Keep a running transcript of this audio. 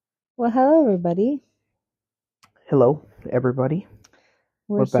Well, hello, everybody. Hello, everybody.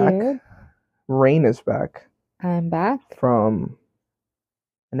 We're We're back. here. Rain is back I'm back. from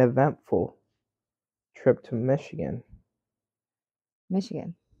an eventful trip to Michigan.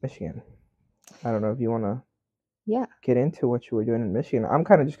 Michigan. Michigan. I don't know if you want to Yeah, get into what you were doing in Michigan. I'm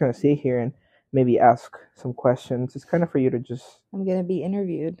kind of just going to sit here and maybe ask some questions. It's kind of for you to just I'm gonna be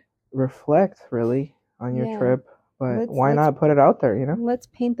interviewed. reflect, really, on your Yeah, trip. But let's why let's not put it out there? let's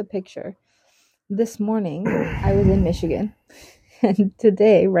paint the picture. This morning, I was in Michigan, and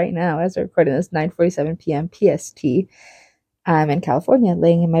today, right now, as we're recording this, 9:47 p.m. PST, I'm in California,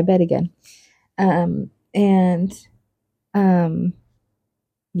 laying in my bed again. And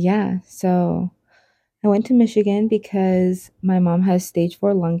yeah, so I went to Michigan because my mom has stage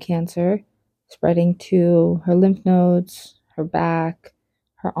 4 lung cancer spreading to her lymph nodes, her back,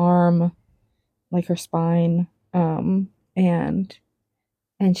 her arm, like her spine, and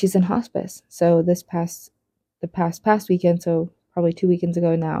she's in hospice. So the past weekend, so probably 2 weekends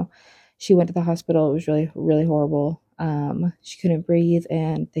ago now, she went to the hospital. It was really really horrible. She couldn't breathe,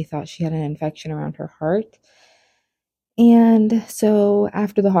 and they thought she had an infection around her heart. And so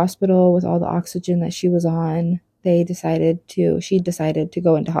after the hospital with all the oxygen that she was on, she decided to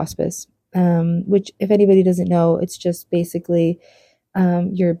go into hospice. Which, if anybody doesn't know, it's just basically,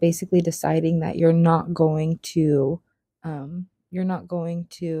 you're basically deciding that you're not going to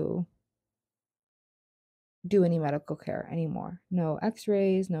do any medical care anymore. No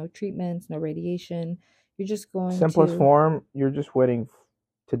x-rays, no treatments, no radiation. You're just going Simplest to, form, you're just waiting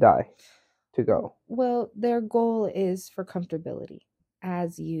to die, to go. well, their goal is for comfortability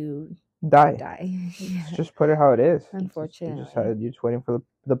as you Die. die. Yeah. Just put it how it is. Unfortunately. You're just waiting for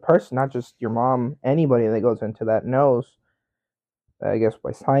the person, not just your mom. Anybody that goes into that knows, I guess,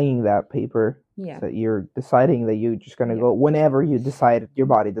 by signing that paper, Yeah. that you're deciding that you're just gonna Yeah. go whenever you decide your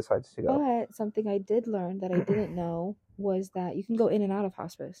body decides to go. But something I did learn that I didn't know was that you can go in and out of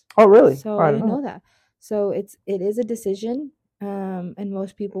hospice. Oh, really? So Oh, I I don't didn't know know. that. So it is a decision. And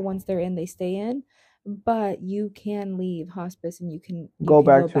most people, once they're in, they stay in. But you can leave hospice and you Go can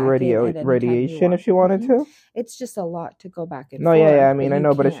back go to back in radio at any time you radiation want. if she wanted to. It's just a lot to go back and No, yeah, yeah. forth, I but mean, I you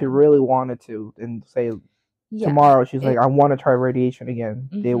know, but if she can. really wanted to, and say Yeah. tomorrow she's like, It I want to try radiation again,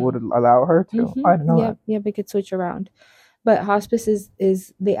 they would mm-hmm. allow her to. I didn't know that. Yep, yep, it could switch around. But hospice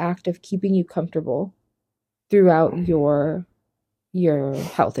is the act of keeping you comfortable throughout your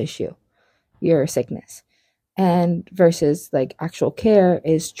health issue, your sickness. And versus like actual care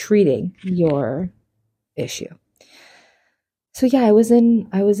is treating your issue. So yeah, I was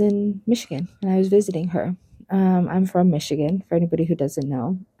in Michigan and I was visiting her. I'm from Michigan, for anybody who doesn't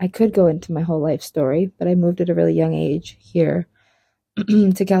know. I could go into my whole life story, but I moved at a really young age here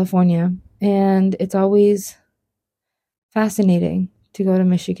to California, and it's always fascinating to go to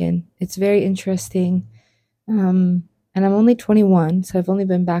Michigan. It's very interesting. And I'm only 21, so I've only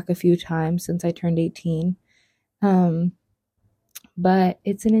been back a few times since I turned 18. Um, but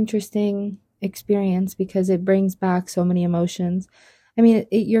it's an interesting experience because it brings back so many emotions. I mean,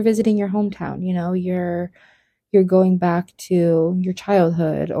 you're visiting your hometown, you're going back to your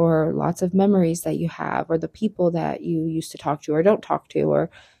childhood or lots of memories that you have or the people that you used to talk to or don't talk to or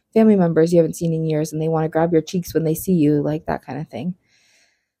family members you haven't seen in years and they want to grab your cheeks when they see you, like that kind of thing.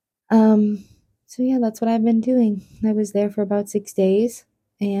 Um so yeah, that's what I've been doing. I was there for about 6 days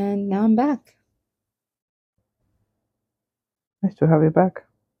and now I'm back. Nice to have you back.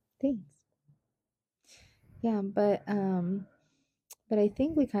 Thanks. Yeah, but I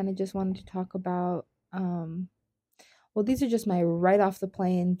think we kind of just wanted to talk about well, these are just my right off the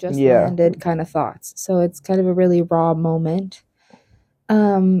plane, just Yeah. landed kind of thoughts. So it's kind of a really raw moment.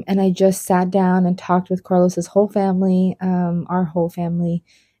 And I just sat down and talked with Carlos's whole family, our whole family,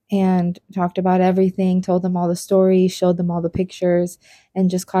 and talked about everything, told them all the stories, showed them all the pictures, and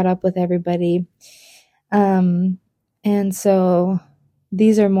just caught up with everybody. Um, and so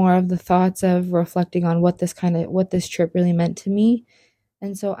these are more of the thoughts of reflecting on what this trip really meant to me.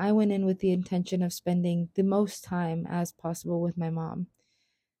 And so I went in with the intention of spending the most time as possible with my mom.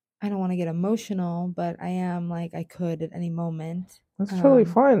 I don't want to get emotional, but I am like I could at any moment. That's totally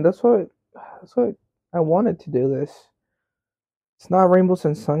Um, fine. That's what I wanted to do this. It's not rainbows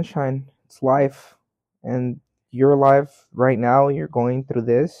and sunshine. It's life. And your life right now, you're going through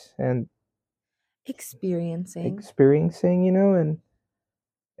this and experiencing. experiencing, and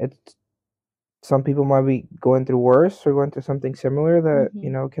it's some people might be going through worse or going through something similar that,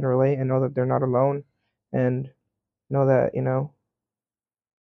 Hmm. can relate and know that they're not alone and know that,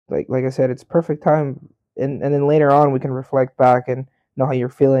 like I said, it's perfect time and then later on we can reflect back and know how you're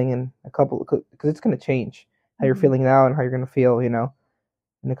feeling in a couple because it's going to change how you're Hmm. feeling now and how you're going to feel,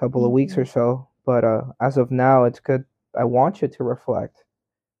 in a couple of weeks Mm-hmm. or so. But as of now, it's good. I want you to reflect.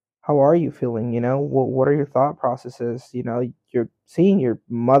 How are you feeling? What are your thought processes? You're seeing your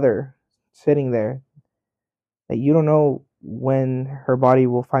mother sitting there that you don't know when her body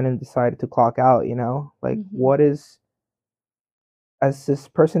will finally decide to clock out. Like, Mm-hmm. what is, as this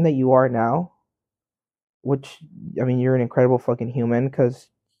person that you are now, which, I mean, you're an incredible fucking human because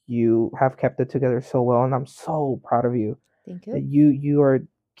you have kept it together so well, and I'm so proud of you Thank that you. you are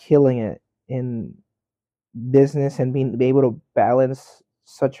killing it in business and being able to balance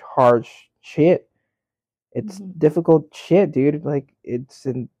such hard shit. It's Mm-hmm. difficult shit, dude. Like, it's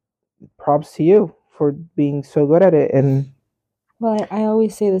in props to you for being so good at it. And Well, I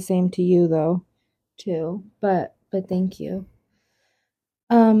always say the same to you though, too. But thank you.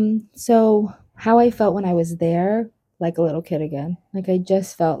 So how I felt when I was there, like a little kid again. Like I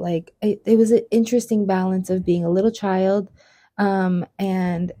just felt like it was an interesting balance of being a little child,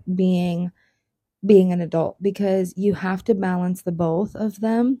 and being an adult because you have to balance the both of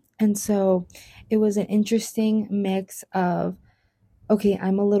them. And so it was an interesting mix of, okay,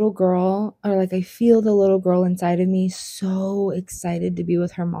 I'm a little girl, or like I feel the little girl inside of me so excited to be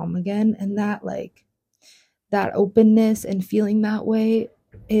with her mom again. And that, like, that openness and feeling that way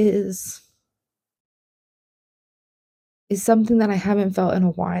is is something that I haven't felt in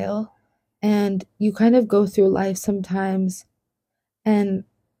a while. And you kind of go through life sometimes, and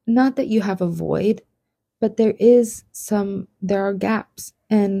not that you have a void, but there are gaps.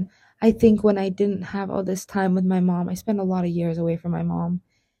 And I think when I didn't have all this time with my mom, I spent a lot of years away from my mom.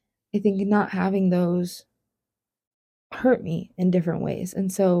 I think not having those hurt me in different ways.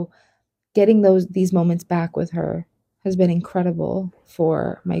 And so getting these moments back with her has been incredible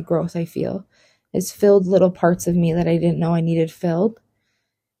for my growth, I feel. It's filled little parts of me that I didn't know I needed filled.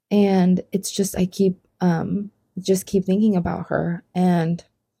 And it's just I keep thinking about her, and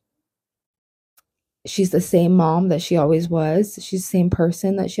she's the same mom that she always was. She's the same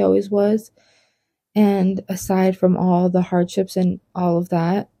person that she always was. And aside from all the hardships and all of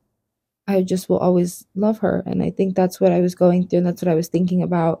that, I just will always love her. And I think that's what I was going through, and that's what I was thinking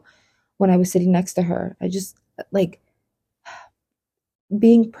about when I was sitting next to her. I just, like,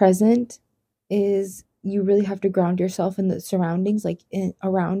 being present is, you really have to ground yourself in the surroundings, like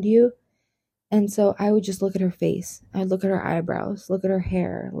around you. And so I would just look at her face. I'd look at her eyebrows, look at her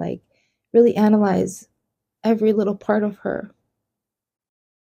hair, like really analyze every little part of her,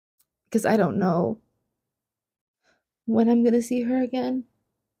 because I don't know when I'm going to see her again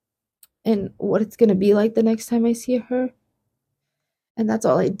and what it's going to be like the next time I see her. And that's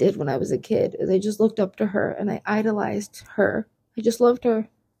all I did when I was a kid, is I just looked up to her and I idolized her. I just loved her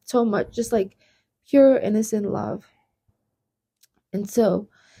so much, just like pure innocent love. And so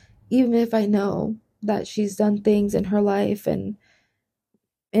even if I know that she's done things in her life and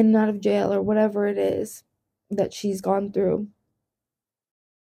in and out of jail or whatever it is that she's gone through,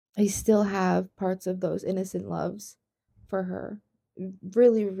 I still have parts of those innocent loves for her.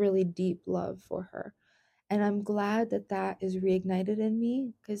 Really, really deep love for her. And I'm glad that that is reignited in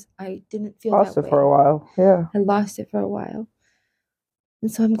me because I didn't feel lost that it for a way. while. Yeah. I lost it for a while.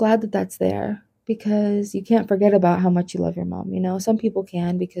 And so I'm glad that that's there, because you can't forget about how much you love your mom. Some people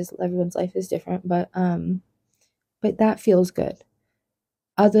can because everyone's life is different, but that feels good.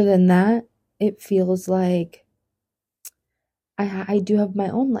 Other than that, it feels like I do have my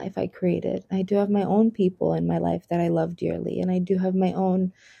own life I created. I do have my own people in my life that I love dearly. And I do have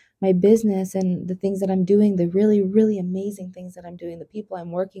my business and the things that I'm doing, the really, really amazing things that I'm doing, the people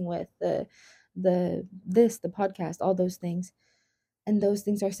I'm working with, the podcast, all those things. And those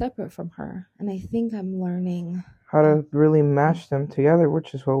things are separate from her. And I think I'm learning. How to really mash them together,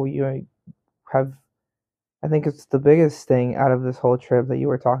 which is what we have. I think it's the biggest thing out of this whole trip that you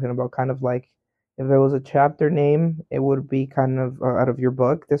were talking about. Kind of like, if there was a chapter name, it would be kind of out of your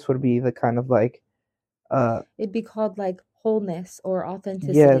book. This would be the kind of like, It'd be called like wholeness or yes,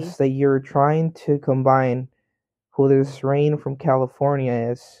 authenticity. that you're trying to combine who this Rain from California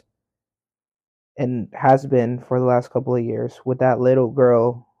is and has been for the last couple of years with that little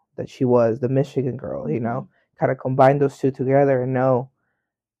girl that she was, the Michigan girl, Mm-hmm. kind of combine those two together and know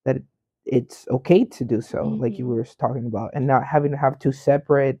that it's okay to do so, like you Mm-hmm. were talking about, and not having to have two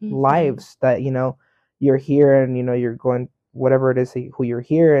separate Mm-hmm. lives that, you're here and, you're going whatever it is who you're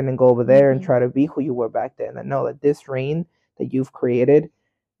here and then go over there and Mm-hmm. try to be who you were back then, and know that this Rain that you've created, Is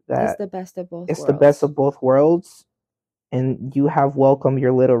that the best of both it's the best worlds. of both worlds, and you have welcomed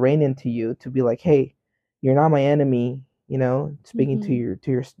your little Rain into you to be like, hey, you're not my enemy, speaking to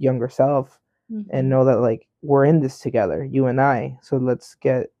Mm-hmm. your younger self, and Mm-hmm. know that, like, we're in this together, you and I. So let's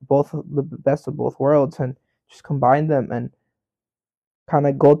get both the best of both worlds and just combine them and kind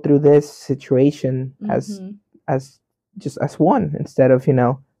of go through this situation Mm-hmm. as just as one instead of,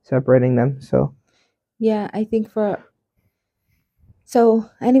 separating them. So Yeah, I think so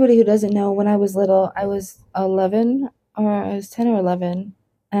anybody who doesn't know, when I was little, I was 11, or I was 10 or 11,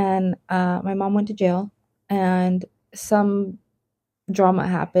 and my mom went to jail, and some drama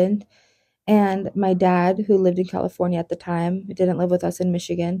happened, and my dad, who lived in California at the time, didn't live with us in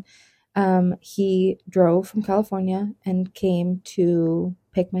Michigan. He drove from California and came to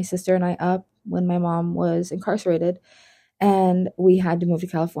pick my sister and I up when my mom was incarcerated, and we had to move to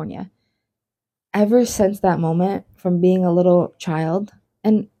California. Ever since that moment, from being a little child,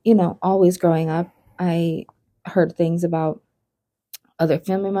 and always growing up, I heard things about other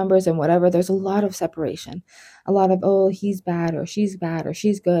family members and whatever. There's a lot of separation, a lot of, oh, he's bad or she's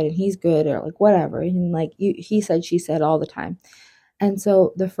good and he's good, or like whatever, and like he said, she said, all the time. And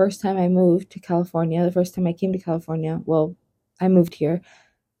so the first time I moved to California, the first time I came to California, well, I moved here,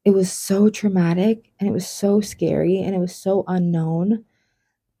 it was so traumatic and it was so scary and it was so unknown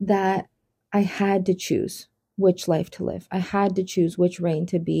that I had to choose which life to live. I had to choose which Rain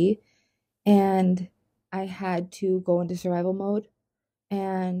to be. And I had to go into survival mode.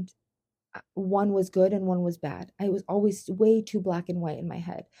 And one was good and one was bad. I was always way too black and white in my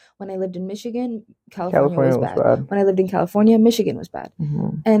head. When I lived in Michigan, California was bad. When I lived in California, Michigan was bad.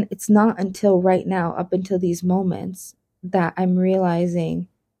 Mm-hmm. And it's not until right now, up until these moments, that I'm realizing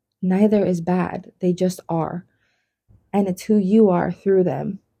neither is bad. They just are. And it's who you are through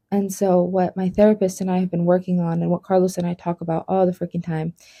them. And so what my therapist and I have been working on, and what Carlos and I talk about all the freaking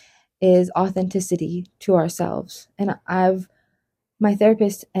time, is authenticity to ourselves. And my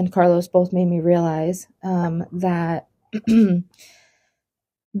therapist and Carlos both made me realize that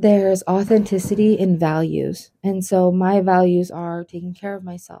there's authenticity in values. And so my values are taking care of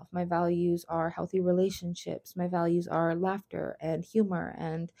myself. My values are healthy relationships. My values are laughter and humor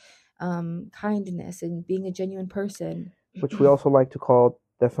and kindness and being a genuine person. Which we also like to call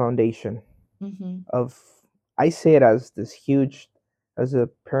the foundation of, I say it as this huge, as the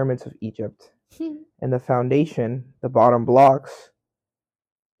pyramids of Egypt. And the foundation, the bottom blocks,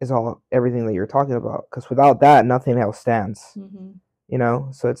 is everything that you're talking about. Because without that, nothing else stands.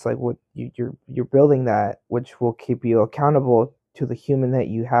 So it's like what you're building that, which will keep you accountable to the human that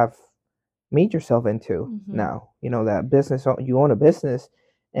you have made yourself into now. That business, you own a business,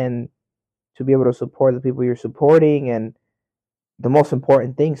 and to be able to support the people you're supporting, and the most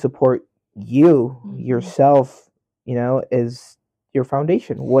important thing, support you yourself, is your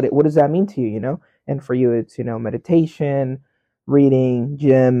foundation. What does that mean to you? And for you, it's meditation, reading,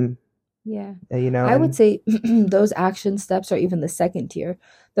 gym. Yeah. I would say those action steps are even the second tier.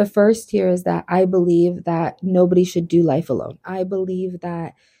 The first tier is that I believe that nobody should do life alone. I believe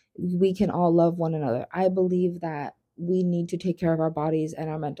that we can all love one another. I believe that we need to take care of our bodies and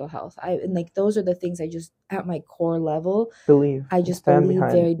our mental health. And like those are the things I just, at my core level, I just believe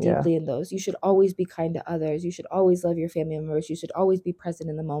very deeply in those. You should always be kind to others. You should always love your family members. You should always be present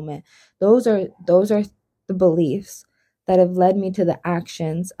in the moment. Those are the beliefs that have led me to the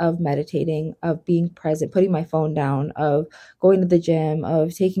actions of meditating, of being present, putting my phone down, of going to the gym,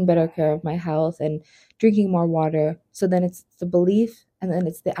 of taking better care of my health and drinking more water. So then it's the belief, and then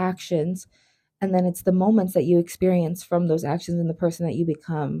it's the actions, and then it's the moments that you experience from those actions and the person that you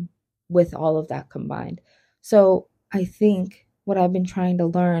become with all of that combined. So I think what I've been trying to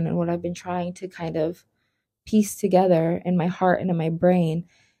learn and what I've been trying to kind of piece together in my heart and in my brain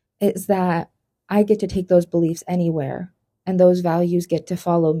is that I get to take those beliefs anywhere, and those values get to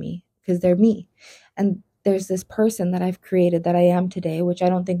follow me because they're me. And there's this person that I've created that I am today, which I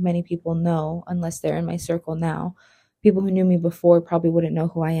don't think many people know unless they're in my circle now. People who knew me before probably wouldn't know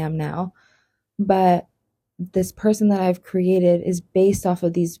who I am now. But this person that I've created is based off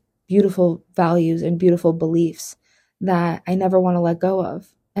of these beautiful values and beautiful beliefs that I never want to let go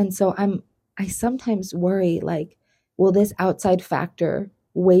of. And so I sometimes worry, like, will this outside factor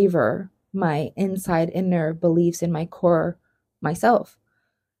waver my inside inner beliefs in my core myself?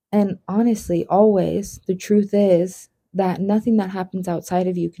 And honestly, always the truth is that nothing that happens outside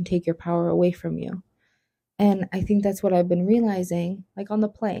of you can take your power away from you. And I think that's what I've been realizing, like on the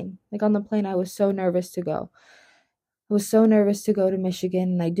plane. Like on the plane, I was so nervous to go. I was so nervous to go to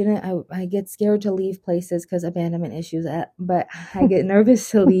Michigan, and I get scared to leave places because abandonment issues, but I get nervous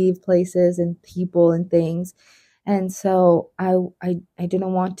to leave places and people and things. And so I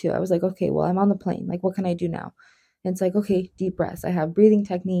didn't want to. I was like, okay, well, I'm on the plane. Like, what can I do now? And it's like, okay, deep breaths. I have breathing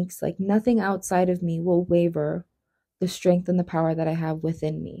techniques. Like nothing outside of me will waver the strength and the power that I have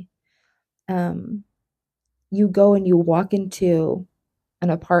within me. You go and you walk into an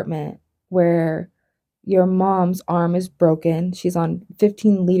apartment where your mom's arm is broken. She's on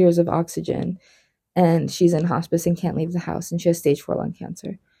 15 liters of oxygen and she's in hospice and can't leave the house and she has stage 4 lung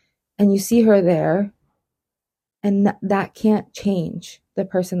cancer. And you see her there, and that can't change the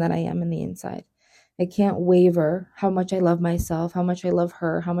person that I am in the inside. I can't waver how much I love myself, how much I love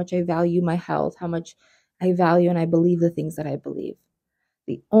her, how much I value my health, how much I value and I believe the things that I believe.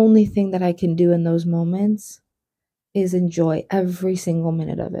 The only thing that I can do in those moments is enjoy every single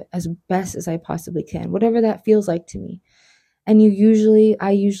minute of it as best as I possibly can, whatever that feels like to me. And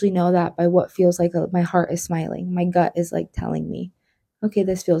I usually know that by what feels like my heart is smiling. My gut is like telling me, okay,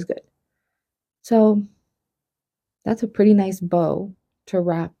 this feels good. So that's a pretty nice bow to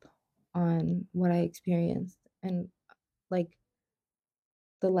wrap on what I experienced and like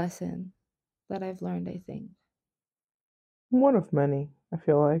the lesson that I've learned, I think. One of many, I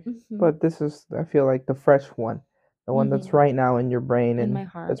feel like. Mm-hmm. But this is, I feel like, the fresh one. The one that's Mm-hmm. right now in your brain, In and my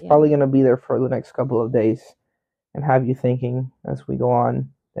heart, that's yeah. probably going to be there for the next couple of days and have you thinking as we go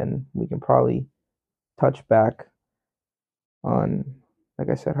on. Then we can probably touch back on, like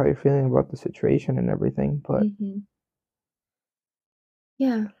I said, how you're feeling about the situation and everything. But Mm-hmm.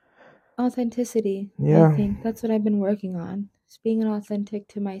 Yeah. Authenticity, I yeah, think. That's what I've been working on. Just being an authentic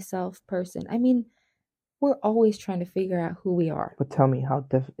to myself person. I mean, we're always trying to figure out who we are. but tell me,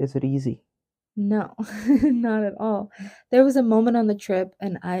 is it easy? No, not at all. There was a moment on the trip,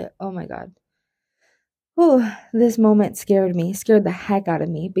 and oh my God. Oh, this moment scared the heck out of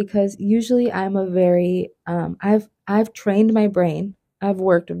me because usually I'm a very, I've trained my brain. I've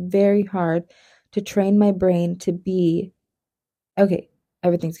worked very hard to train my brain to be okay,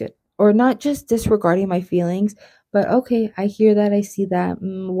 everything's good. Or not just disregarding my feelings, but okay, I hear that, I see that.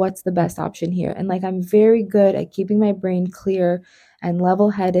 What's the best option here? And like, I'm very good at keeping my brain clear and level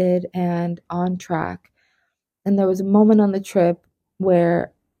headed and on track. And there was a moment on the trip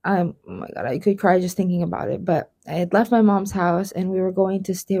where oh my God, I could cry just thinking about it. But I had left my mom's house and we were going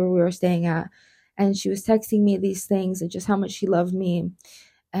to stay where we were staying at. And she was texting me these things and just how much she loved me.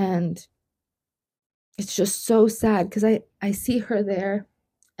 And it's just so sad because I see her there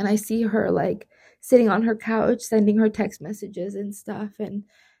and I see her like sitting on her couch sending her text messages and stuff and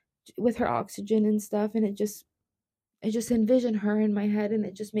with her oxygen and stuff and I just envision her in my head and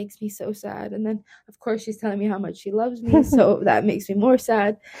it just makes me so sad. And then of course she's telling me how much she loves me, so that makes me more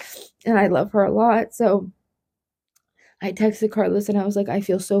sad. And I love her a lot. So I texted Carlos and I was like, I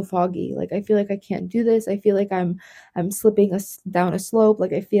feel so foggy. Like I feel like I can't do this. I feel like I'm slipping down a slope.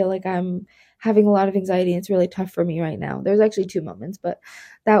 Like I feel like I'm having a lot of anxiety. It's really tough for me right now. There's actually two moments, but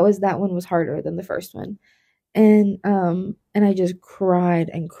that one was harder than the first one. And I just cried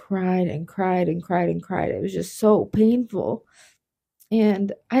and cried and cried and cried and cried. It was just so painful.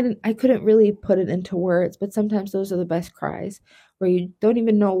 And I couldn't really put it into words, but sometimes those are the best cries where you don't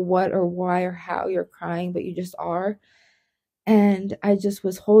even know what or why or how you're crying, but you just are. And I just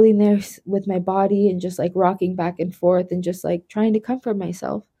was holding there with my body and just like rocking back and forth and just like trying to comfort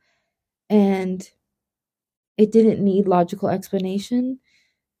myself. And it didn't need logical explanation.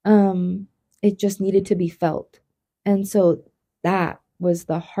 It just needed to be felt. And so that was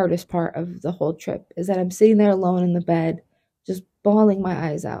the hardest part of the whole trip is that I'm sitting there alone in the bed, just bawling my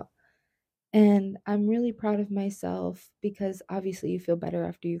eyes out. And I'm really proud of myself because obviously you feel better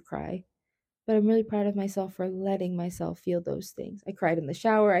after you cry. But I'm really proud of myself for letting myself feel those things. I cried in the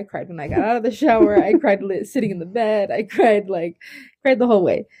shower. I cried when I got out of the shower. I cried sitting in the bed. I cried the whole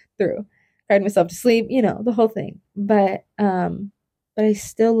way through. Cried myself to sleep, the whole thing. But I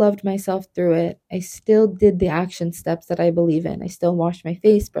still loved myself through it. I still did the action steps that I believe in. I still washed my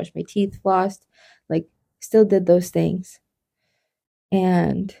face, brushed my teeth, flossed, like still did those things.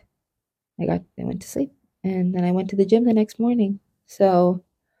 And I went to sleep. And then I went to the gym the next morning. So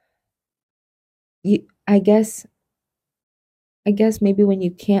you I guess maybe when you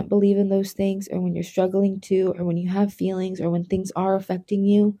can't believe in those things or when you're struggling to or when you have feelings or when things are affecting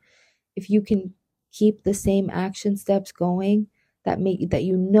you, if you can keep the same action steps going that make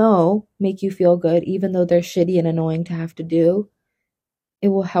you feel good even though they're shitty and annoying to have to do, it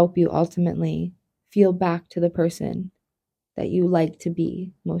will help you ultimately feel back to the person that you like to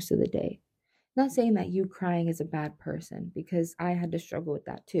be most of the day. Not saying that you crying is a bad person because I had to struggle with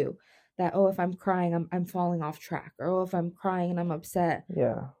that too. That if I'm crying, I'm falling off track, or if I'm crying and I'm upset,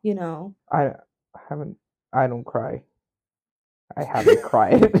 Yeah. you know. I haven't. I don't cry. I haven't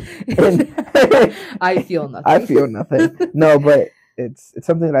cried. I feel nothing. I feel nothing. No, but it's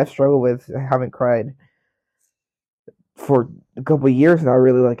something that I've struggled with. I haven't cried for a couple of years now.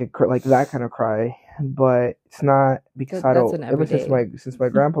 Really like that kind of cry, but it's not because I don't. Ever since my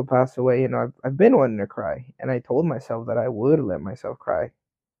grandpa passed away, I've been wanting to cry, and I told myself that I would let myself cry.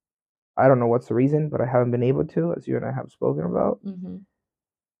 I don't know what's the reason, but I haven't been able to, as you and I have spoken about. Mm-hmm.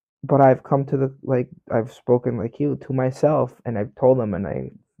 But I've come to I've spoken like you to myself, and I've told them, and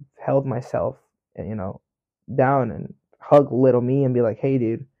I held myself, down and hug little me and be like, hey,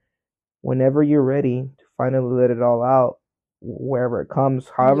 dude, whenever you're ready to finally let it all out, wherever it comes,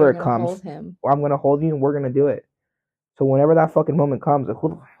 however it comes, I'm gonna hold you, and we're gonna do it. So whenever that fucking moment comes,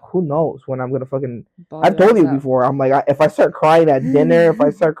 who knows when I'm gonna fucking. I've told you before. I'm like, if I start crying at dinner, if I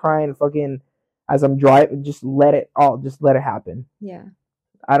start crying fucking as I'm driving, just let it happen. Yeah.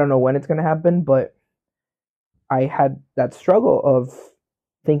 I don't know when it's gonna happen, but I had that struggle of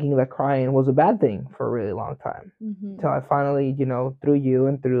thinking that crying was a bad thing for a really long time. Until I finally, through you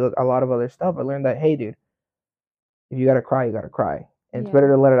and through a lot of other stuff, I learned that, hey, dude, if you gotta cry, you gotta cry. And it's better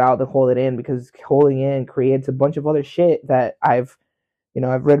to let it out than hold it in, because holding in creates a bunch of other shit that I've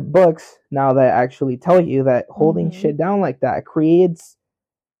read books now that actually tell you that holding shit down like that creates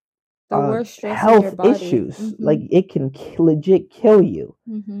the worst stress health issues. Like, it can legit kill you.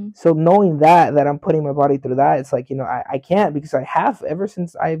 So knowing that I'm putting my body through that, it's like, I can't, because I have ever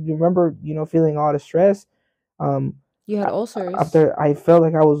since I remember, feeling a lot of stress. You had ulcers. After I felt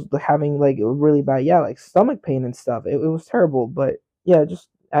like I was having like a really bad, like stomach pain and stuff. It was terrible. But yeah, just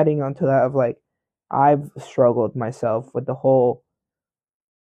adding on to that of like, I've struggled myself with the whole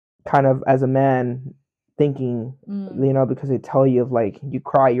kind of, as a man, thinking, because they tell you of like, you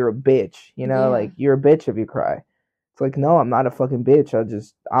cry, you're a bitch, like you're a bitch if you cry. It's like, no, I'm not a fucking bitch.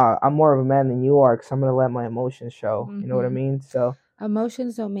 I'm more of a man than you are, because I'm going to let my emotions show. You know what I mean? So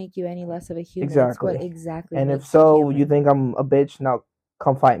emotions don't make you any less of a human. Exactly. It's what exactly. And if so, you think I'm a bitch, now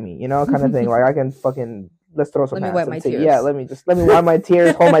come fight me, kind of thing. Like, I can fucking, let's throw some hands. Let me wipe my tears. Yeah, let me wipe my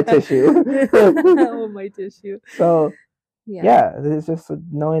tears, hold my tissue. Hold my tissue. So yeah, it's just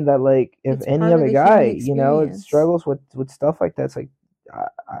knowing that, like, if it's any other guy, it struggles with stuff like that, it's like,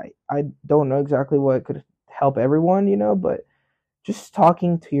 I don't know exactly what could help everyone, but just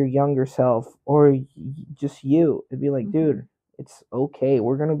talking to your younger self, or just you, it'd be like, dude, it's okay.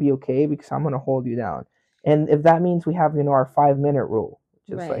 We're going to be okay, because I'm going to hold you down. And if that means we have, our 5-minute rule,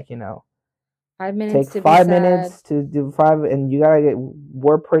 just like, 5 minutes take 5 minutes to do 5, and you gotta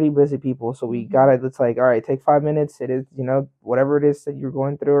we're pretty busy people, so we gotta, it's like, all right, take 5 minutes. It is, whatever it is that you're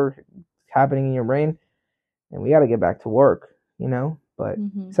going through or happening in your brain, and we gotta get back to work, but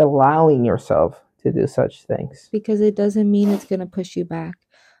it's allowing yourself to do such things, because it doesn't mean it's gonna push you back.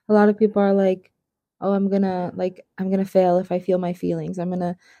 A lot of people are like, oh, I'm gonna fail if I feel my feelings. I'm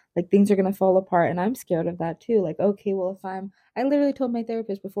gonna, like, things are gonna fall apart, and I'm scared of that too. Like, okay, well, I literally told my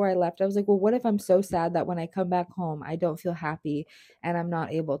therapist before I left, I was like, well, what if I'm so sad that when I come back home, I don't feel happy and I'm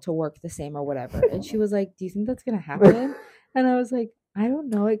not able to work the same or whatever? And she was like, do you think that's gonna happen? And I was like, I don't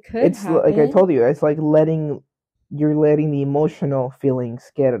know, it could happen. Like I told you, it's like you're letting the emotional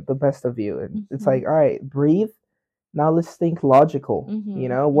feelings get the best of you. And it's like, all right, breathe. Now let's think logical.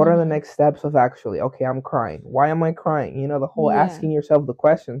 What are the next steps of actually, okay, I'm crying. Why am I crying? The whole asking yourself the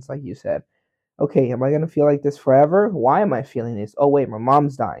questions, like you said. Okay, am I going to feel like this forever? Why am I feeling this? Oh, wait, my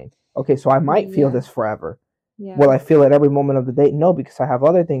mom's dying. Okay, so I might feel this forever. Yeah. Will I feel it every moment of the day? No, because I have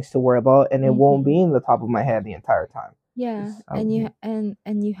other things to worry about, and it won't be in the top of my head the entire time. Yeah, and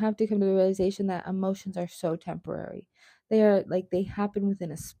you have to come to the realization that emotions are so temporary. They are, like, they happen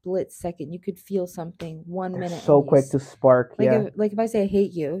within a split second. You could feel something 1 minute. So quick to spark. Like, if I say I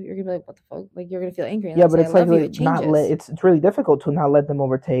hate you, you're gonna be like, what the fuck? Like, you're gonna feel angry. Yeah, but it's like it's really difficult to not let them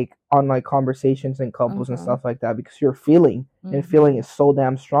overtake on, like, conversations and couples and stuff like that, because you're feeling and feeling is so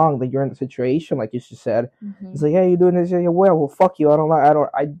damn strong that you're in the situation, like you just said. It's like, yeah, you're doing this. Yeah, well, fuck you. I don't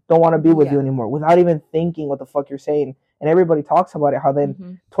want to be with you anymore, without even thinking what the fuck you're saying. And everybody talks about it, how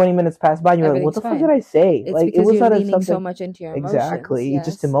then 20 minutes pass by and you're like, what the fuck did I say? It's like, because it was you're leaning so much into your emotions. Exactly. Yes.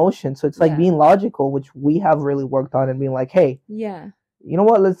 Just emotion. So it's like being logical, which we have really worked on, and being like, hey, you know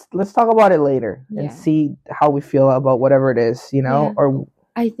what? Let's talk about it later and see how we feel about whatever it is, or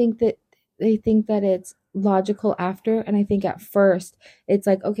I think that they think that it's logical after, and I think at first it's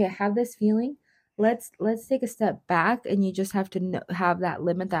like, okay, I have this feeling. Let's take a step back, and you just have to have that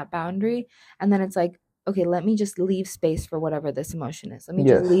limit, that boundary, and then it's like, okay, let me just leave space for whatever this emotion is. Let me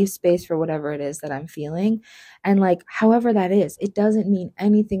just leave space for whatever it is that I'm feeling. And, like, however that is, it doesn't mean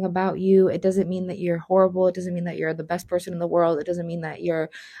anything about you. It doesn't mean that you're horrible. It doesn't mean that you're the best person in the world. It doesn't mean that you're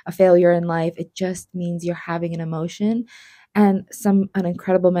a failure in life. It just means you're having an emotion. And an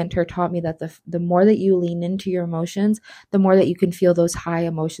incredible mentor taught me that the more that you lean into your emotions, the more that you can feel those high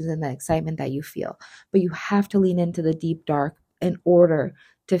emotions and the excitement that you feel. But you have to lean into the deep dark in order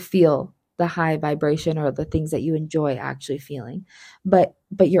to feel the high vibration or the things that you enjoy actually feeling. But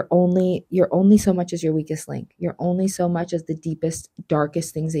you're only so much as your weakest link. You're only so much as the deepest,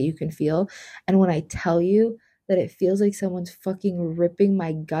 darkest things that you can feel. And when I tell you that it feels like someone's fucking ripping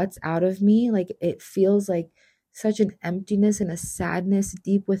my guts out of me, like it feels like such an emptiness and a sadness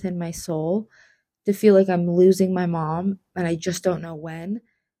deep within my soul to feel like I'm losing my mom and I just don't know when,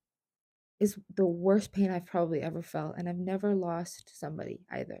 is the worst pain I've probably ever felt. And I've never lost somebody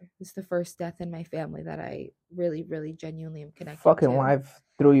either. It's the first death in my family that I really, really genuinely am connected Fucking to. life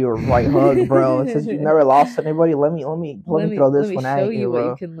threw you a right hug, bro. It says you never lost anybody. Let me throw this one at you, bro. What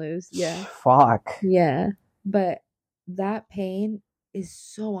you can lose. Yeah. Fuck. Yeah. But that pain is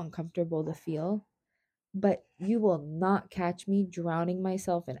so uncomfortable to feel. But you will not catch me drowning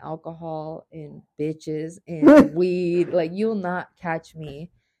myself in alcohol, in bitches, in weed. Like, you'll not catch me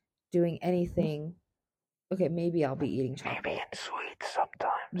doing anything. Okay, maybe I'll be eating chocolate. Maybe in sweets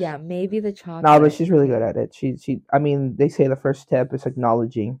sometimes. Yeah, maybe the chocolate. No, but she's really good at it. She. I mean, they say the first step is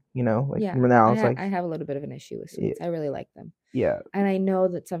acknowledging. You know, like yeah, now it's I have a little bit of an issue with sweets. Yeah. I really like them. Yeah. And I know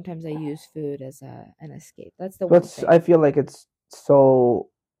that sometimes I use food as an escape. That's the one thing. I feel like it's so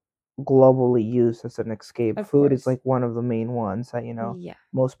globally used as an escape. Of Food course. is like one of the main ones that Yeah.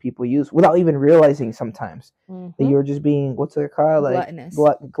 most people use without even realizing sometimes that you're just being, what's it called, like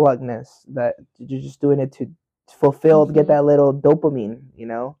gluttonous, that you're just doing it to fulfill, to get that little dopamine,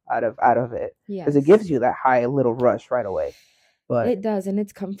 out of it, because it gives you that high little rush right away. But it does, and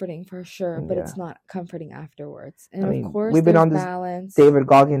it's comforting for sure, but it's not comforting afterwards. And of course, we've been on this balance. David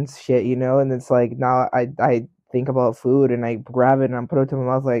Goggins shit, and it's like now I think about food and I grab it and I put it to my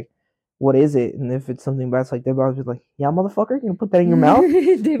mouth like, what is it? And if it's something bad, it's like David Goggins like, yeah, motherfucker, you can put that in your mouth.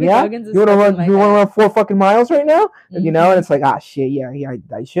 David Goggins is you want to run 4 fucking miles right now? And it's like, shit, yeah,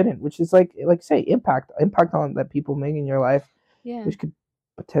 I shouldn't. Which is like say impact on that people make in your life, which could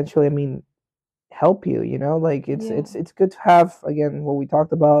potentially, help you. Like it's good to have, again, what we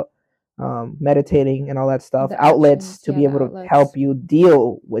talked about, meditating and all that stuff, outlets to be able to help you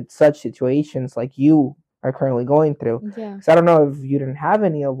deal with such situations like you are currently going through. Because I don't know, if you didn't have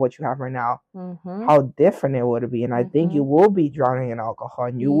any of what you have right now, how different it would be. And I think you will be drowning in alcohol,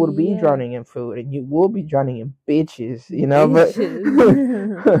 and you will be drowning in food, and you will be drowning in bitches,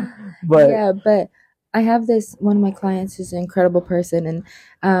 but I have this one of my clients who's an incredible person,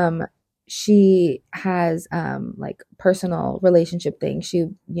 and she has like personal relationship things. She,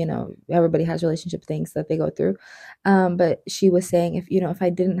 everybody has relationship things that they go through. But she was saying, if I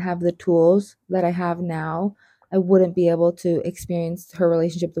didn't have the tools that I have now, I wouldn't be able to experience her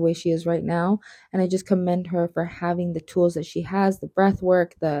relationship the way she is right now. And I just commend her for having the tools that she has, the breath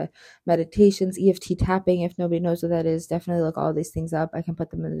work, the meditations, EFT tapping. If nobody knows what that is, definitely look all these things up. I can put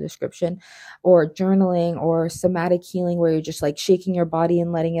them in the description. Or journaling, or somatic healing, where you're just like shaking your body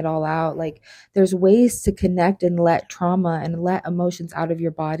and letting it all out. Like, there's ways to connect and let trauma and let emotions out of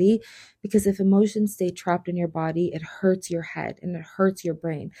your body. Because if emotions stay trapped in your body, it hurts your head and it hurts your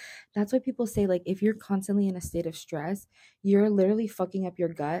brain. That's why people say, like, if you're constantly in a state of stress, you're literally fucking up your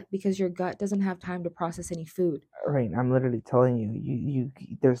gut, because your gut doesn't have time to process any food. Right. I'm literally telling you,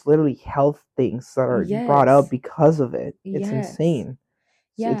 there's literally health things that are brought up because of it. It's insane.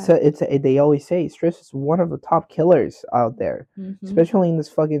 Yeah. They always say stress is one of the top killers out there, especially in this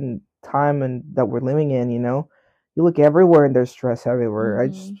fucking time and that we're living in. You look everywhere and there's stress everywhere. I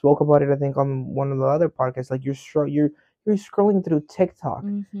just spoke about it, I think, on one of the other podcasts. Like, you're scrolling through TikTok,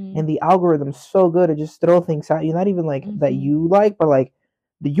 and the algorithm's so good to just throw things at you, not even like that you like, but like,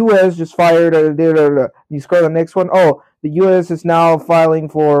 the U.S. just fired, or you scroll the next one. Oh, the U.S. is now filing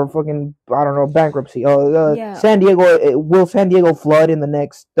for fucking, I don't know, bankruptcy. San Diego, will San Diego flood in the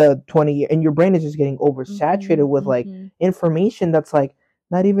next 20 years? And your brain is just getting oversaturated with like information that's like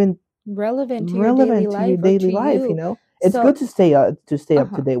not even relevant to your daily life. It's good to stay up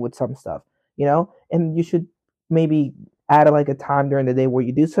to date with some stuff, and you should maybe add like a time during the day where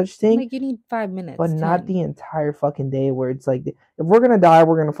you do such thing. Like, you need 5 minutes, but 10. Not the entire fucking day, where it's like, if we're gonna die,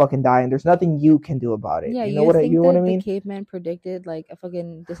 we're gonna fucking die, and there's nothing you can do about it. Yeah, you know what I mean? The cavemen predicted like a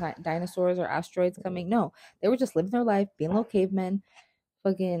fucking dinosaurs or asteroids coming? No, they were just living their life, being little cavemen.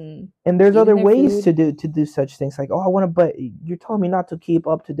 Fucking, and there's other ways to do such things, like, I want to, but you're telling me not to keep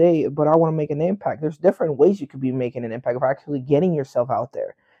up to date, but I want to make an impact. There's different ways you could be making an impact of actually getting yourself out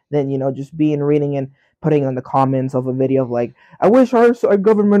there than just reading and putting on the comments of a video of like, I wish our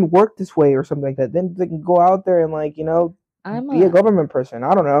government worked this way or something like that. Then they can go out there and like, be a government person.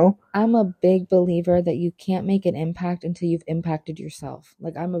 I don't know. I'm a big believer that you can't make an impact until you've impacted yourself.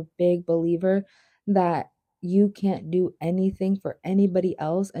 Like, I'm a big believer that you can't do anything for anybody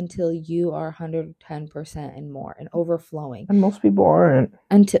else until you are 110% and more and overflowing. And most people aren't.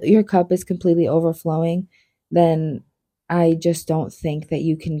 Until your cup is completely overflowing, then I just don't think that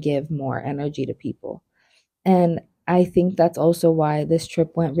you can give more energy to people. And I think that's also why this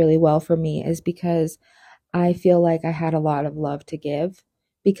trip went really well for me, is because I feel like I had a lot of love to give,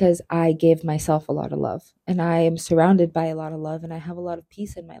 because I gave myself a lot of love, and I am surrounded by a lot of love, and I have a lot of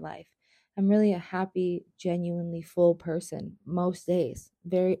peace in my life. I'm really a happy, genuinely full person most days.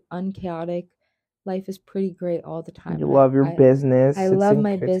 Very unchaotic. Life is pretty great all the time. You love your business. I love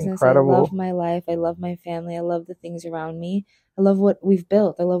my it's business. I incredible. love my life. I love my family. I love the things around me. I love what we've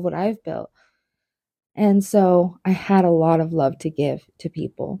built. I love what I've built. And so I had a lot of love to give to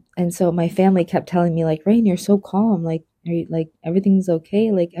people. And so my family kept telling me, like, Rain, you're so calm. Like, are you, like, everything's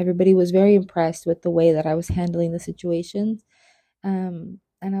okay? Like, everybody was very impressed with the way that I was handling the situations.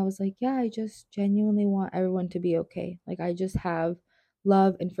 And I was like, yeah, I just genuinely want everyone to be okay. Like, I just have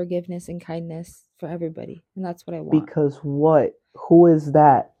love and forgiveness and kindness for everybody. And that's what I want. Because what? Who is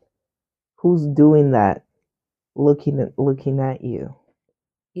that? Who's doing that? Looking at you.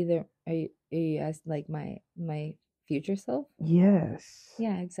 Either are you as like my future self? Yes.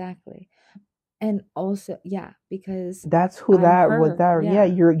 Yeah, exactly. And also, yeah, because that's who I'm that her. what that Yeah.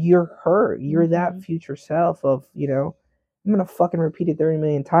 you're her. You're that future self of, I'm gonna fucking repeat it 30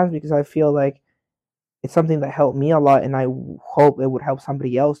 million times because I feel like it's something that helped me a lot, and I hope it would help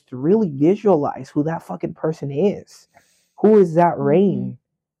somebody else to really visualize who that fucking person is. Who is that Rain?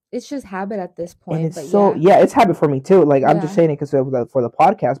 It's just habit at this point. And it's it's habit for me too. Like, I'm just saying it because for the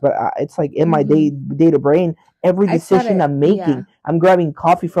podcast, but it's like in my day to brain, every decision I'm making, I'm grabbing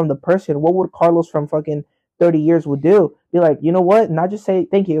coffee from the person. What would Carlos from fucking 30 years would do? Be like, you know what? Not just say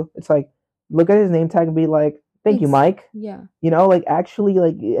thank you. It's like, look at his name tag and be like, thank you, Mike. Yeah. Like, actually,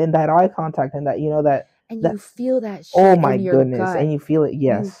 like, in that eye contact and that, that. And you feel that shit. Oh my in your goodness. gut. And you feel it.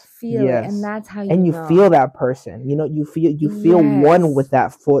 Yes. You feel it. And that's how you And you know. feel that person. You feel one with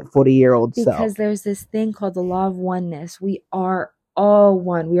that 40-year-old self. Because there's this thing called the law of oneness. We are all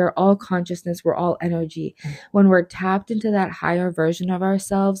one. We are all consciousness. We're all energy. When we're tapped into that higher version of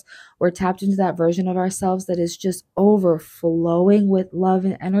ourselves, we're tapped into that version of ourselves that is just overflowing with love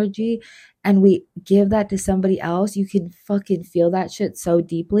and energy, and we give that to somebody else, you can fucking feel that shit so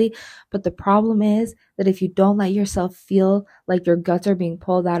deeply. But the problem is that if you don't let yourself feel like your guts are being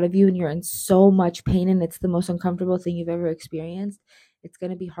pulled out of you and you're in so much pain and it's the most uncomfortable thing you've ever experienced, it's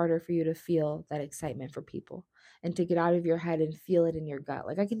going to be harder for you to feel that excitement for people and to get out of your head and feel it in your gut.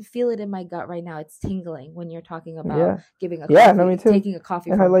 Like, I can feel it in my gut right now. It's tingling when you're talking about giving a coffee, me too. Taking a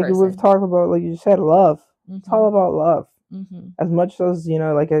coffee from a person. We've talked about, like you said, love. It's all about love. As much as,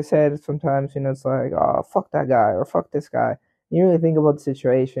 like I said, sometimes, it's like, oh, fuck that guy or fuck this guy. You really think about the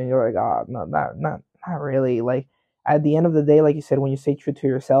situation, you're like, oh, no, not really. Like, at the end of the day, like you said, when you stay true to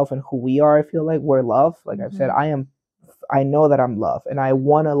yourself and who we are, I feel like we're love. Like I've said, I know that I'm love, and I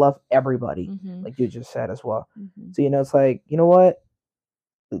want to love everybody, like you just said as well. So, it's like, you know what?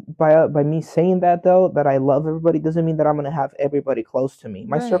 By me saying that, though, that I love everybody, doesn't mean that I'm gonna have everybody close to me.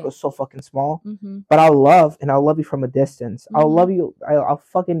 My circle's so fucking small, but I'll love you from a distance. I'll love you. I'll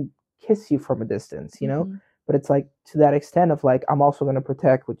fucking kiss you from a distance, But it's like, to that extent of, like, I'm also gonna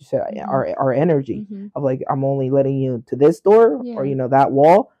protect what you said, our energy of, like, I'm only letting you to this door or that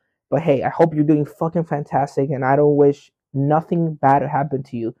wall. But hey, I hope you're doing fucking fantastic, and I don't wish nothing bad to happen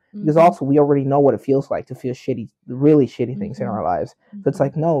to you, because also we already know what it feels like to feel shitty, really shitty things in our lives. So it's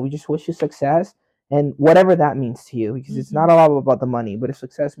like, no, we just wish you success, and whatever that means to you, because it's not all about the money, but if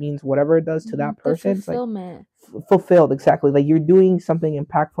success means whatever it does to that person, it's fulfillment. Like, fulfilled, exactly. Like, you're doing something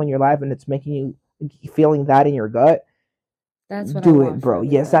impactful in your life, and it's making you feeling that in your gut. That's what do it, bro.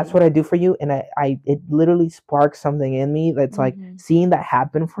 Yes, that's what I do for you, and it literally sparks something in me that's like, seeing that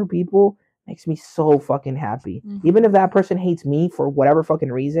happen for people makes me so fucking happy. Even if that person hates me for whatever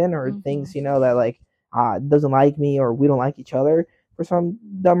fucking reason, or thinks, that, like, doesn't like me, or we don't like each other for some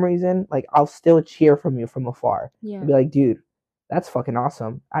dumb reason, like, I'll still cheer from you from afar. And be like, dude, that's fucking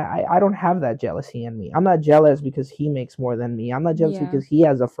awesome. I don't have that jealousy in me. I'm not jealous because he makes more than me. I'm not jealous because he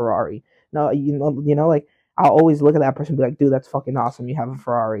has a Ferrari. No, like, I'll always look at that person and be like, dude, that's fucking awesome. You have a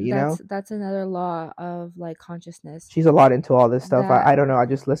Ferrari, know? That's another law of, like, consciousness. She's a lot into all this stuff. I don't know. I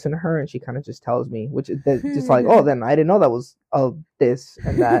just listen to her, and she kind of just tells me, which is just like, oh, then I didn't know that was this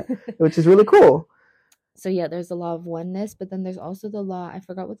and that, which is really cool. So, yeah, there's the law of oneness, but then there's also the law, I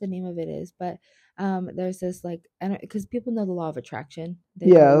forgot what the name of it is, but there's this, like, because people know the law of attraction. The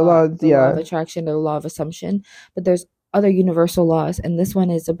law of attraction, or the law of assumption, but there's other universal laws, and this one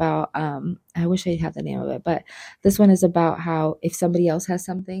is about I wish I had the name of it, but this one is about how if somebody else has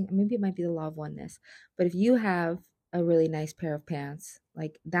something, maybe it might be the law of oneness, but if you have a really nice pair of pants,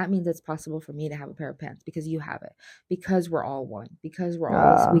 like that means it's possible for me to have a pair of pants because you have it, because we're all one, because we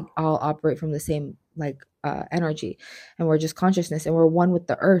all operate from the same like energy, and we're just consciousness, and we're one with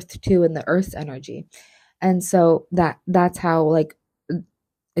the earth too, and the earth's energy. And so that's how, like,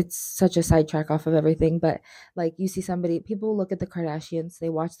 it's such a sidetrack off of everything, but like you see somebody, people look at the Kardashians, they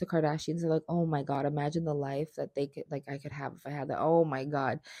watch the Kardashians, they're like, oh my god, imagine the life that they could, like, I could have if I had that. Oh my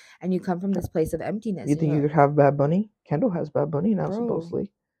god. And you come from this place of emptiness. You think you could have Bad Bunny? Kendall has Bad Bunny now,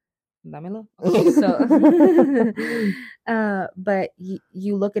 supposedly. Dámelo. Okay, so but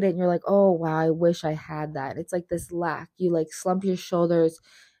you look at it and you're like, oh wow, I wish I had that. It's like this lack. You like slump your shoulders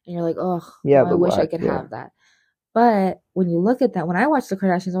and you're like, oh yeah, I wish I could have that. But when you look at that, when I watch the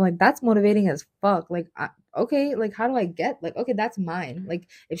Kardashians, I'm like, that's motivating as fuck. Like, okay, like, how do I get, like, okay, that's mine. Like,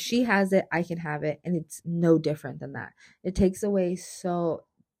 if she has it, I can have it. And it's no different than that. It takes away so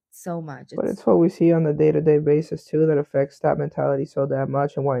much. But it's what we see on the day-to-day basis, too, that affects that mentality so damn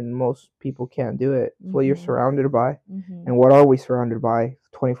much, and why most people can't do it. It's what you're surrounded by. And what are we surrounded by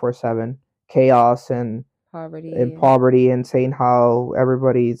 24/7? Chaos and poverty and saying how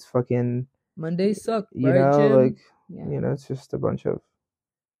everybody's fucking... Mondays suck, you right, know, Jim? like, you know, it's just a bunch of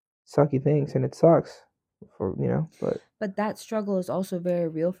sucky things, and it sucks for, you know, but that struggle is also very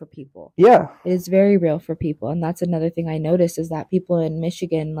real for people. Yeah, it is very real for people. And that's another thing I noticed, is that people in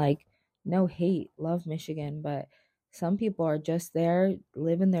Michigan, like, no hate, love Michigan, but some people are just there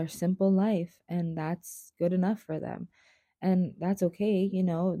living their simple life, and that's good enough for them. And that's okay, you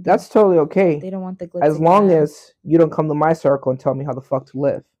know. That's totally okay. They don't want the glitz, as long as you don't come to my circle and tell me how the fuck to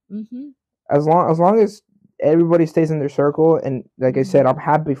live. As long as everybody stays in their circle, and like I said, I'm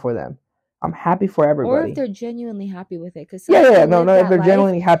happy for them. I'm happy for everybody. Or if they're genuinely happy with it, because no, if they're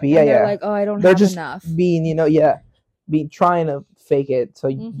genuinely happy, they're like, oh, I don't have just enough. Being, trying to fake it so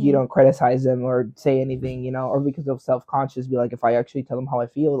you don't criticize them or say anything, or because of self-conscious, be like, if I actually tell them how I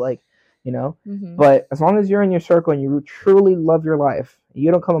feel, like, But as long as you're in your circle and you truly love your life,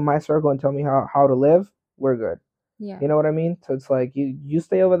 you don't come in my circle and tell me how to live, we're good. Yeah. You know what I mean? So it's like, you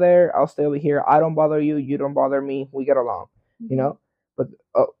stay over there, I'll stay over here. I don't bother you, you don't bother me. We get along, But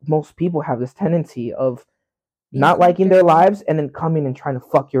most people have this tendency of not liking their lives and then coming and trying to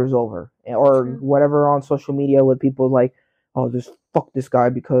fuck yours over. Or whatever on social media with people like, oh, just fuck this guy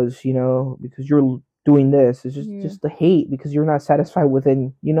because you're doing this. It's just the hate because you're not satisfied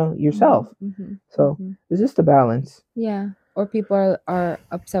within, yourself. So it's just a balance. Yeah. Or people are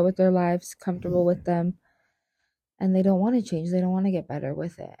upset with their lives, comfortable with them, and they don't want to change. They don't want to get better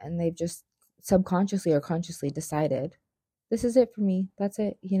with it. And they've just subconsciously or consciously decided, this is it for me. That's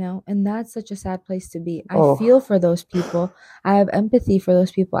it, And that's such a sad place to be. I feel for those people. I have empathy for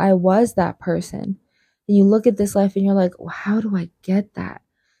those people. I was that person. And you look at this life and you're like, well, how do I get that?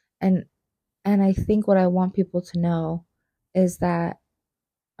 And I think what I want people to know is that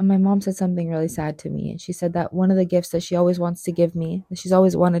my mom said something really sad to me. And she said that one of the gifts that she always wants to give me, that she's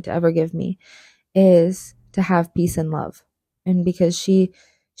always wanted to ever give me, is to have peace and love. And because she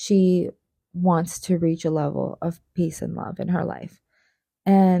wants to reach a level of peace and love in her life.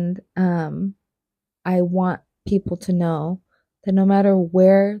 And I want people to know that no matter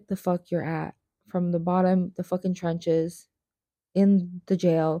where the fuck you're at, from the bottom, the fucking trenches, in the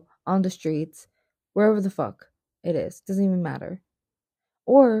jail, on the streets, wherever the fuck it is, doesn't even matter.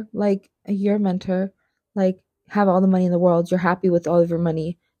 Or like your mentor, like, have all the money in the world, you're happy with all of your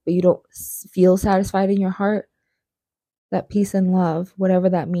money, but you don't feel satisfied in your heart, that peace and love, whatever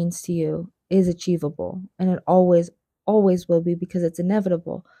that means to you, is achievable. And it always will be, because it's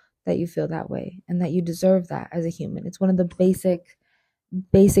inevitable that you feel that way and that you deserve that as a human. It's one of the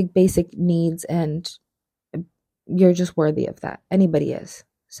basic needs, and you're just worthy of that. Anybody is.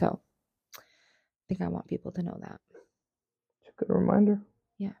 So I think I want people to know that. It's a good reminder.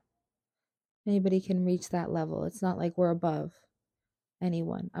 Yeah. Anybody can reach that level. It's not like we're above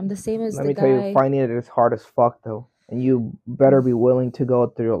anyone. I'm the same as the guy. Let me tell you, finding it is hard as fuck, though. And you better be willing to go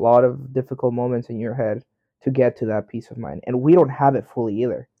through a lot of difficult moments in your head to get to that peace of mind. And we don't have it fully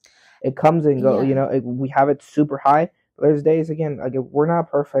either. It comes and goes, we have it super high. But there's days, again, like, we're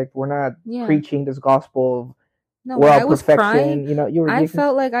not perfect. We're not preaching this gospel of I was crying. I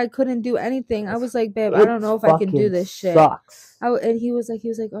felt like I couldn't do anything. I was like, babe, I don't know if I can do this shit. Sucks. And he was like,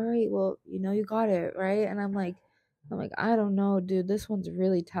 all right, well, you got it, right? And I'm like, I don't know, dude. This one's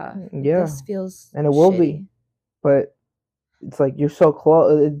really tough. Yeah. This feels and it will be. But it's like you're so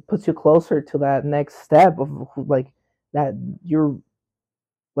close. It puts you closer to that next step of, like, that you're,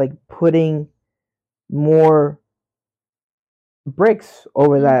 like, putting more bricks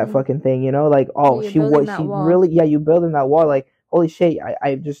over that Mm-hmm. fucking thing, you know, like, Yeah, oh, you're building she that wall. really, yeah, you building that wall, like, holy shit,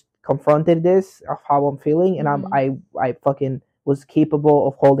 I just confronted this of how I'm feeling, and Mm-hmm. I fucking was capable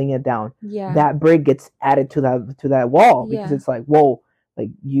of holding it down. Yeah. That brick gets added to that wall because Yeah. it's like, whoa, like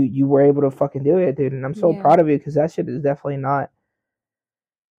you were able to fucking do it, dude, and I'm so Yeah. proud of you because that shit is definitely not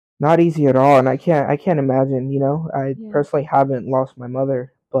easy at all, and I can't imagine, you know, I Yeah. personally haven't lost my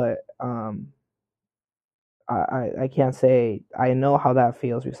mother, but I can't say I know how that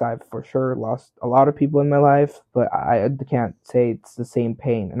feels because I've for sure lost a lot of people in my life, but I can't say it's the same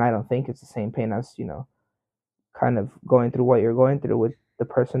pain, and I don't think it's the same pain as, you know, kind of going through what you're going through with the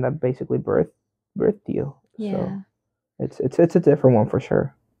person that basically birthed you. So Yeah. it's a different one for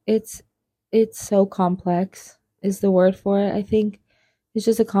sure. It's it's so complex is the word for it. I think it's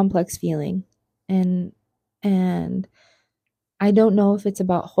just a complex feeling. And and I don't know if it's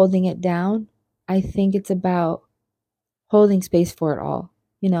about holding it down. I think it's about holding space for it all,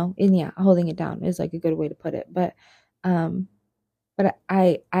 you know. And yeah, holding it down is like a good way to put it. Um but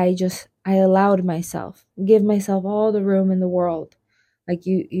I allowed myself, give myself all the room in the world. Like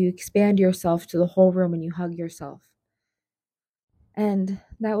you expand yourself to the whole room and you hug yourself. And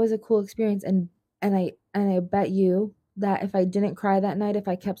that was a cool experience. And I bet you that if I didn't cry that night, if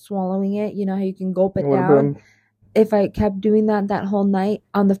I kept swallowing it, you know how you can gulp It it would have down, been if I kept doing that whole night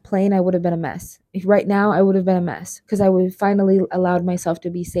on the plane, I would have been a mess. Right now, I would have been a mess because I would finally allowed myself to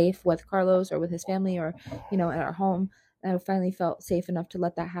be safe with Carlos or with his family or, you know, at our home. And I finally felt safe enough to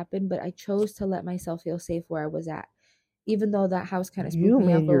let that happen. But I chose to let myself feel safe where I was at, even though that house kind of spooked you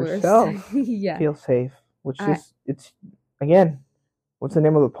me out. made But we were, yourself yeah, feel safe, which I is it's again, what's the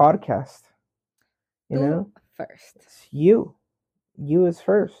name of the podcast? You do know, first. it's you is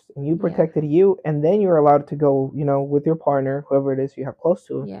first, and you Yeah, protected you, and then you're allowed to go, you know, with your partner, whoever it is you have close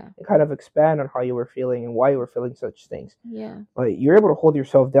to, yeah, and kind of expand on how you were feeling and why you were feeling such things. yeah. But you're able to hold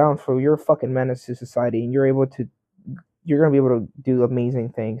yourself down for your fucking menace to society, and you're gonna be able to do amazing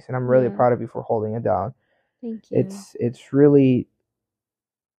things, and I'm really Yeah, proud of you for holding it down. thank you. It's really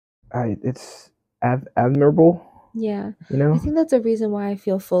it's admirable, Yeah. you I know. think that's a reason why I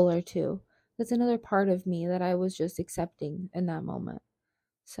feel fuller too. That's another part of me that I was just accepting in that moment.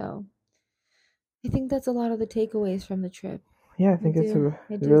 So I think that's a lot of the takeaways from the trip. Yeah, I I think it's do.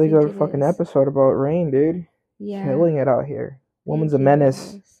 a I do really think good it fucking is. episode about rain, dude. Yeah. Killing it out here. Woman's a Thank you, menace.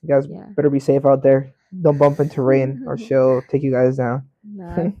 Douglas. You guys Yeah. better be safe out there. Don't bump into rain or she'll take you guys down.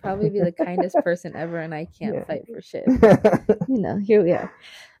 Nah, I'd probably be the kindest person ever and I can't Yeah. fight for shit, but you know, here we are.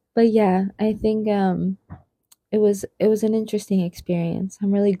 But yeah, I think it was an interesting experience.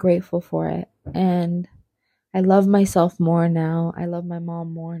 I'm really grateful for it. And I love myself more now. I love my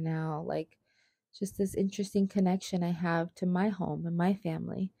mom more now. Like just this interesting connection I have to my home and my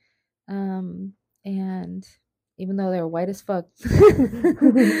family. And even though they're white as fuck,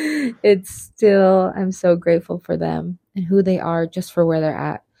 it's still I'm so grateful for them and who they are just for where they're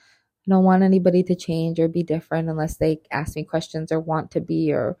at. I don't want anybody to change or be different unless they ask me questions or want to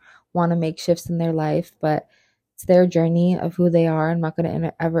be or want to make shifts in their life. But it's their journey of who they are. I'm not going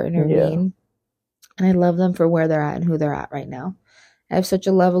to ever Yeah. intervene. And I love them for where they're at and who they're at right now. I have such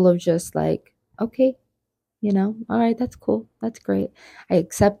a level of just like, okay, you know, all right, that's cool. That's great. I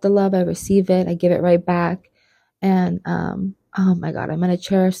accept the love, I receive it, I give it right back. And oh my God, I'm gonna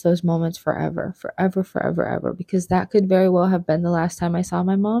cherish those moments forever, forever, forever, ever, because that could very well have been the last time I saw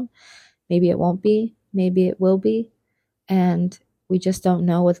my mom. Maybe it won't be, maybe it will be. And we just don't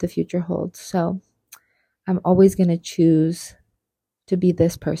know what the future holds. So I'm always gonna choose to be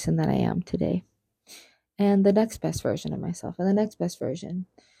this person that I am today. And the next best version of myself and the next best version.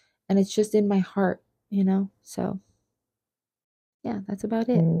 And it's just in my heart, you know? So yeah, that's about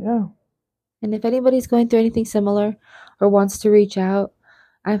it. Yeah. And if anybody's going through anything similar or wants to reach out,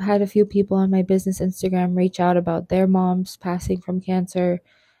 I've had a few people on my business Instagram reach out about their moms passing from cancer,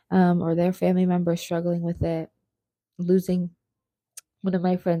 or their family members struggling with it, losing. One of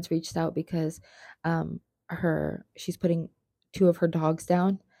my friends reached out because um, she's putting two of her dogs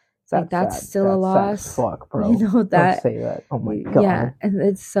down. It's like That's that's sad. still a That's sad as loss, fuck, you bro. know Don't that. say that. Oh my Yeah, god. and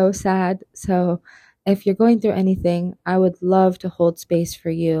it's so sad. So if you're going through anything, I would love to hold space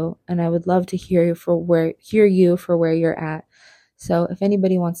for you, and I would love to hear you for where you're at. So if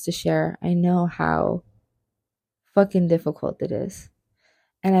anybody wants to share, I know how fucking difficult it is.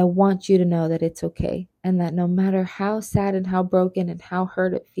 And I want you to know that it's okay. And that no matter how sad and how broken and how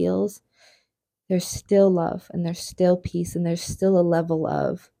hurt it feels, there's still love and there's still peace and there's still a level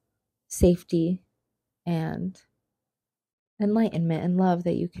of safety and enlightenment and love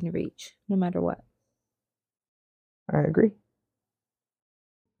that you can reach no matter what. I agree.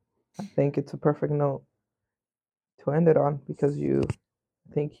 I think it's a perfect note to end it on because I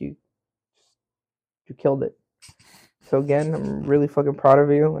think you killed it. So again, I'm really fucking proud of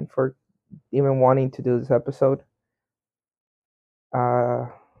you and for even wanting to do this episode. Yeah,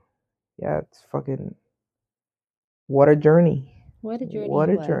 it's fucking what a journey. What a journey. What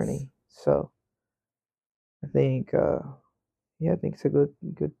it a was. journey. So I think I think it's a good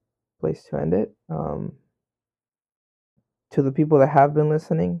place to end it. To the people that have been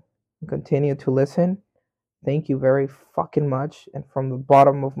listening and continue to listen, thank you very fucking much. And from the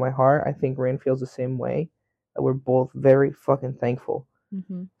bottom of my heart, I think Rain feels the same way. That we're both very fucking thankful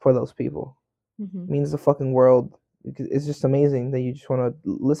for those people. It means the fucking world. It's just amazing that you just want to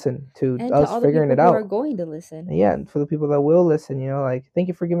listen to And us to all the figuring people it who out. are going to listen. And yeah, and for the people that will listen, like, thank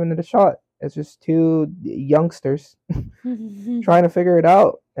you for giving it a shot. It's just two youngsters trying to figure it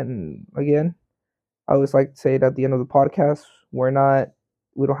out. And again, I always like to say it at the end of the podcast,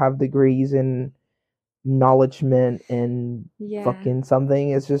 we don't have degrees in acknowledgement and fucking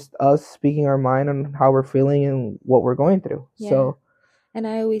something. It's just us speaking our mind on how we're feeling and what we're going through. So, and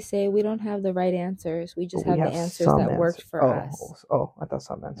I always say we don't have the right answers. We just have the answers that worked for us. Oh, I thought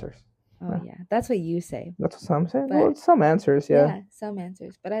some answers. Oh yeah, that's what you say. That's what I'm saying. Well, some answers, yeah, some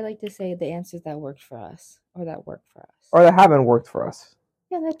answers. But I like to say the answers that worked for us, or that worked for us, or that haven't worked for us.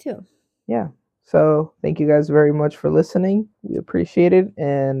 Yeah, that too. Yeah. So thank you guys very much for listening. We appreciate it,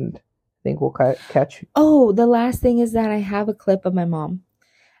 and I think we'll catch you. Oh, the last thing is that I have a clip of my mom.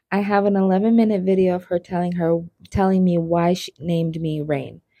 I have an 11-minute video of her telling me why she named me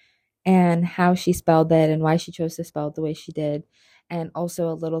Rain, and how she spelled it, and why she chose to spell it the way she did. And also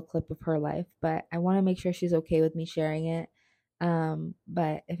a little clip of her life, but I want to make sure she's okay with me sharing it.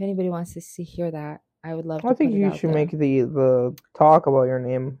 But if anybody wants to hear that, I would love to. I think you should make the talk about your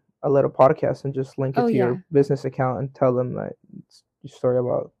name a little podcast and just link it to your business account and tell them that it's your story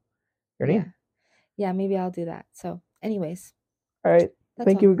about your name. Yeah, maybe I'll do that. So, anyways. All right.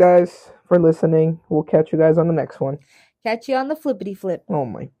 Thank you guys for listening. We'll catch you guys on the next one. Catch you on the flippity flip. Oh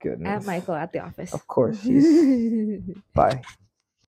my goodness. At Michael at the office. Of course. Bye.